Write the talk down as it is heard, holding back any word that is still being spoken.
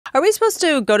Are we supposed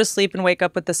to go to sleep and wake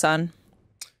up with the sun?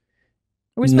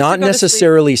 Not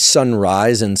necessarily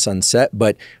sunrise and sunset,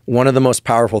 but one of the most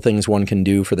powerful things one can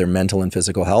do for their mental and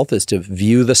physical health is to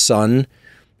view the sun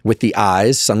with the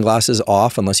eyes, sunglasses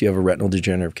off, unless you have a retinal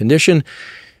degenerative condition,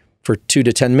 for 2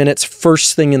 to 10 minutes.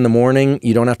 First thing in the morning,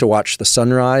 you don't have to watch the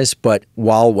sunrise, but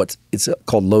while it's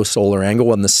called low solar angle,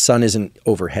 when the sun isn't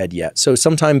overhead yet. So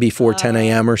sometime before 10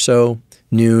 a.m. or so,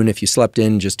 noon, if you slept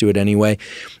in, just do it anyway.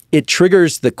 It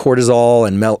triggers the cortisol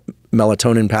and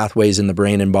melatonin pathways in the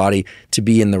brain and body to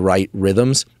be in the right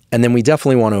rhythms. And then we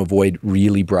definitely want to avoid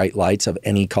really bright lights of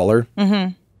any color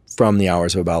from the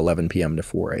hours of about 11 p.m. to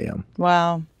 4 a.m.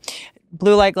 Wow.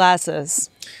 Blue light glasses.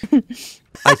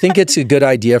 I think it's a good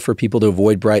idea for people to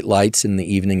avoid bright lights in the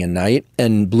evening and night.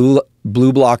 And blue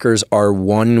blockers are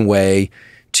one way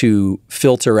to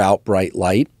filter out bright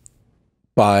light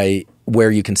by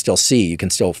where you can still see, you can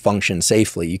still function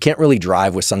safely. You can't really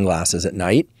drive with sunglasses at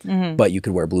night, but you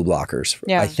could wear blue blockers.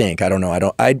 I think. I don't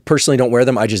know. I personally don't wear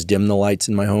them. I just dim the lights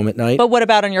in my home at night. But what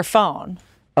about on your phone?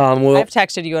 Well, I've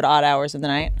texted you at odd hours of the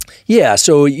night. Yeah,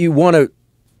 so you want to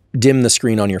dim the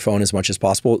screen on your phone as much as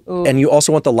possible. Ooh. And you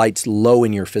also want the lights low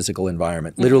in your physical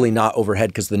environment, literally not overhead,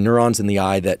 because the neurons in the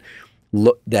eye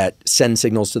that send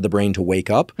signals to the brain to wake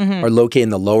up are located in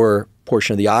the lower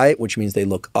portion of the eye, which means they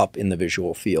look up in the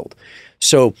visual field.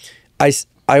 So I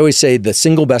always say the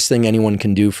single best thing anyone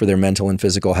can do for their mental and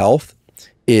physical health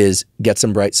is get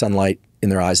some bright sunlight in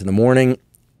their eyes in the morning.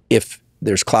 If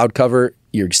there's cloud cover,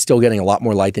 you're still getting a lot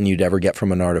more light than you'd ever get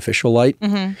from an artificial light.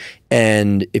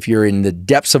 And if you're in the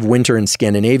depths of winter in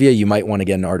Scandinavia, you might want to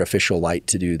get an artificial light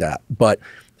to do that. But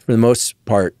for the most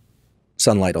part,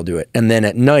 sunlight will do it. And then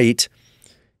at night,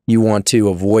 you want to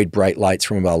avoid bright lights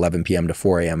from about 11 p.m. to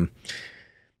 4 a.m.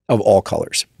 of all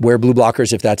colors. Wear blue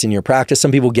blockers if that's in your practice.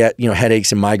 Some people get,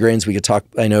 headaches and migraines. We could talk,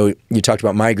 I know you talked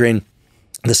about migraine.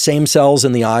 The same cells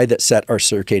in the eye that set our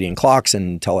circadian clocks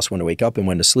and tell us when to wake up and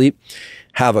when to sleep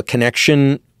have a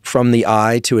connection from the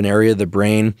eye to an area of the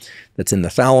brain that's in the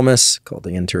thalamus, called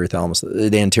the anterior thalamus,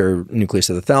 the anterior nucleus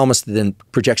of the thalamus, that then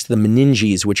projects to the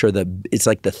meninges, which are it's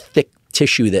like the thick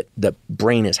tissue that the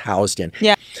brain is housed in.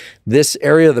 Yeah. This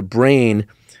area of the brain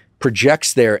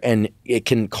projects there, and it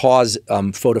can cause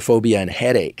photophobia and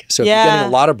headache. So if you're getting a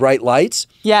lot of bright lights,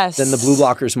 then the blue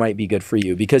blockers might be good for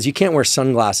you, because you can't wear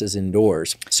sunglasses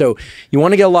indoors. So you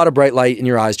want to get a lot of bright light in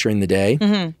your eyes during the day.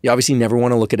 You obviously never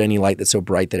want to look at any light that's so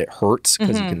bright that it hurts,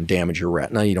 because you can damage your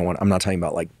retina. You don't want. I'm not talking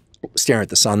about like staring at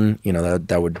the sun.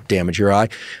 That would damage your eye.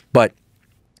 But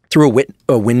through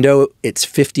a window, it's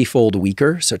 50-fold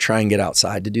weaker. So try and get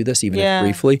outside to do this, even if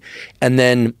briefly. And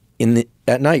then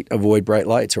at night, avoid bright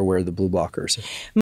lights or wear the blue blockers.